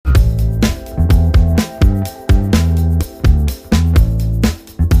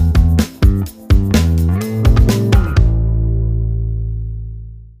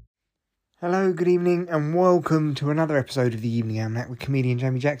Hello, good evening, and welcome to another episode of the Evening Almanac with comedian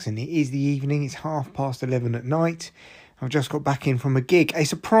Jamie Jackson. It is the evening, it's 11:30 at night. I've just got back in from a gig, a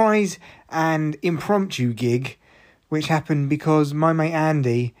surprise and impromptu gig, which happened because my mate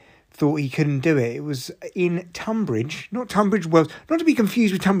Andy thought he couldn't do it. It was in Tonbridge, not Tonbridge Wells, not to be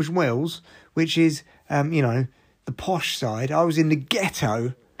confused with Tonbridge Wells, which is, the posh side. I was in the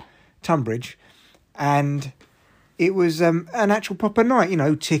ghetto, Tonbridge, and it was an actual proper night,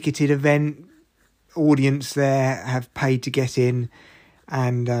 ticketed event, audience there have paid to get in,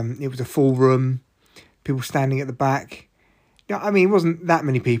 and it was a full room, people standing at the back. It wasn't that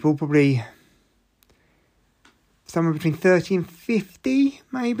many people, probably somewhere between 30 and 50,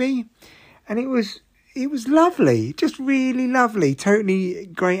 maybe, and it was lovely, just really lovely, totally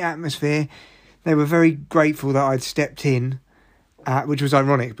great atmosphere. They were very grateful that I'd stepped in, which was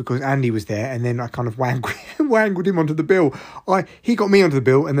ironic because Andy was there, and then I kind of wangled him onto the bill. He got me onto the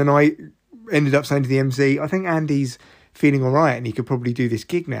bill, and then I ended up saying to the MC, I think Andy's feeling all right, and he could probably do this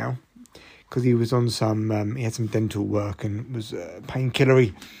gig now, because he was on he had some dental work and was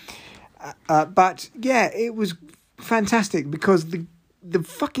painkillery. But yeah, it was fantastic because the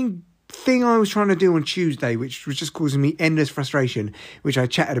fucking thing I was trying to do on Tuesday, which was just causing me endless frustration, which I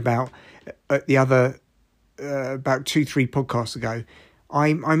chatted about at the other about 2-3 podcasts ago,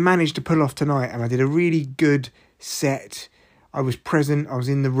 I managed to pull off tonight, and I did a really good set. I was present, I was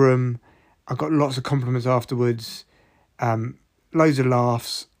in the room, I got lots of compliments afterwards, loads of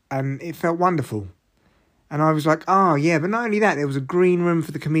laughs, and it felt wonderful. And I was like, oh yeah, but not only that, there was a green room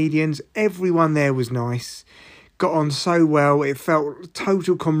for the comedians, everyone there was nice, got on so well, it felt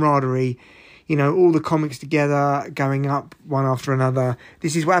total camaraderie, all the comics together, going up one after another.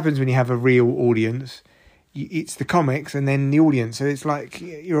 This is what happens when you have a real audience. It's the comics and then the audience, so it's like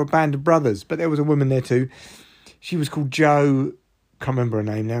you're a band of brothers. But there was a woman there too. She was called Jo, can't remember her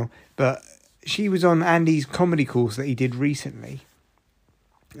name now, but she was on Andy's comedy course that he did recently,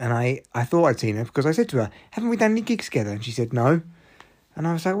 and I thought I'd seen her because I said to her, haven't we done any gigs together? And she said no, and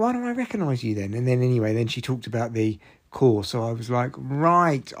I was like, why don't I recognise you then? And then anyway, then she talked about the course, so I was like,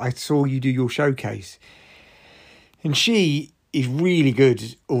 right, I saw you do your showcase, and she is really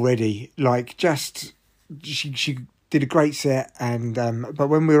good already, she did a great set, and but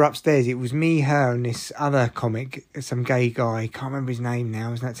when we were upstairs, it was me, her, and this other comic, some gay guy, can't remember his name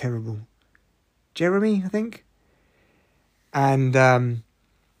now, isn't that terrible? Jeremy, I think. And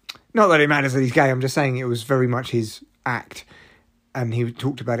not that it matters that he's gay, I'm just saying it was very much his act, and he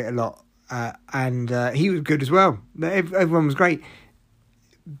talked about it a lot, and he was good as well. Everyone was great,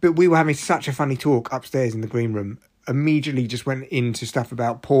 but we were having such a funny talk upstairs in the green room, immediately just went into stuff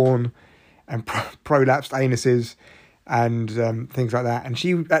about porn and prolapsed anuses and things like that. And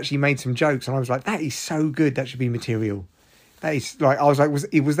she actually made some jokes, and I was like, that is so good, that should be material. That is like, I was like,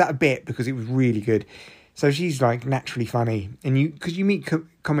 was that a bit? Because it was really good. So she's like naturally funny, and because you meet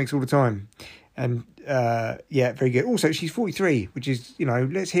comics all the time, and yeah, very good. Also, she's 43, which is,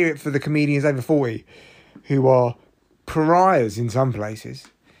 let's hear it for the comedians over 40 who are pariahs in some places.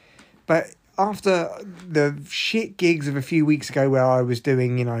 But after the shit gigs of a few weeks ago where I was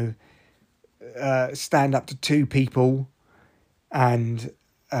doing, stand up to 2 people and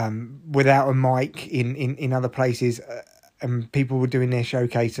without a mic in other places, and people were doing their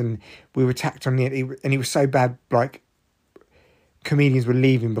showcase, and we were tacked on it, and it was so bad, like comedians were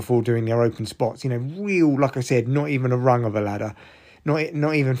leaving before doing their open spots, real, like I said, not even a rung of a ladder,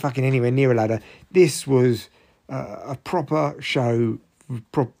 not even fucking anywhere near a ladder. This was a proper show,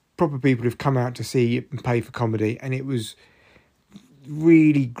 proper people who've come out to see and pay for comedy, and it was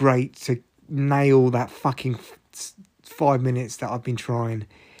really great to nail that fucking 5 minutes that I've been trying.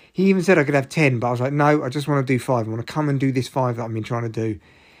 He even said I could have 10, but I was like, no, I just want to do 5. I want to come and do this 5 that I've been trying to do.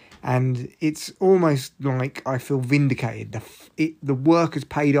 And it's almost like I feel vindicated. The work has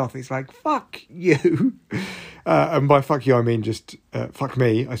paid off. It's like, fuck you. And by fuck you, I mean just fuck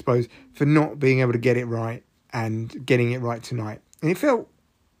me, I suppose, for not being able to get it right and getting it right tonight. And it felt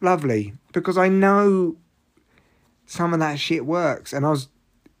lovely because I know some of that shit works. And I was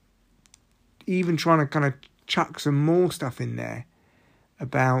even trying to kind of chuck some more stuff in there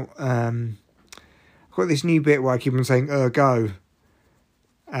about I've got this new bit where I keep on saying go.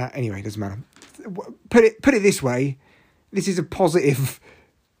 Anyway, it doesn't matter. Put it this way, this is a positive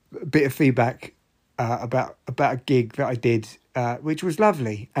bit of feedback about a gig that I did, which was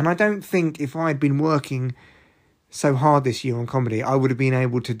lovely. And I don't think if I had been working so hard this year on comedy, I would have been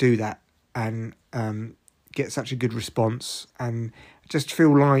able to do that and get such a good response. And I just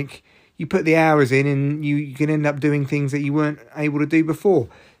feel like you put the hours in and you can end up doing things that you weren't able to do before.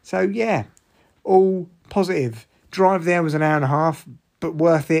 So yeah, all positive. Drive there was an hour and a half. but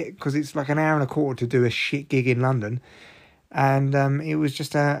worth it because it's like an hour and a quarter to do a shit gig in London. And it was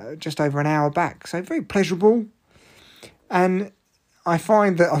just over an hour back. So very pleasurable. And I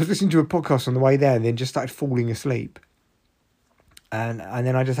find that I was listening to a podcast on the way there and then just started falling asleep. And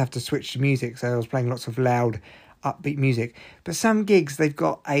then I just have to switch to music. So I was playing lots of loud, upbeat music. But some gigs, they've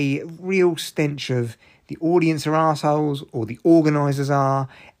got a real stench of the audience are arseholes or the organisers are.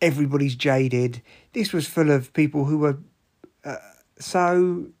 Everybody's jaded. This was full of people who were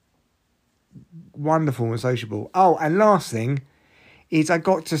so wonderful and sociable. Oh, and last thing is I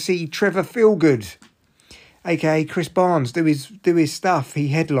got to see Trevor Feelgood, aka Chris Barnes, do his stuff. He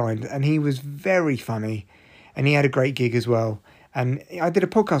headlined and he was very funny and he had a great gig as well. And I did a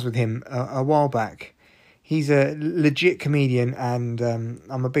podcast with him a while back. He's a legit comedian and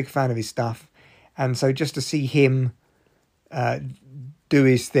I'm a big fan of his stuff. And so just to see him do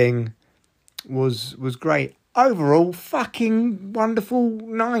his thing was great. Overall, fucking wonderful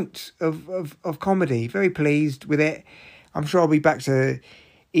night of comedy. Very pleased with it. I'm sure I'll be back to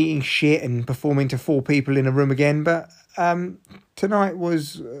eating shit and performing to 4 people in a room again. But tonight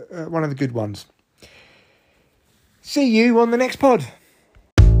was one of the good ones. See you on the next pod.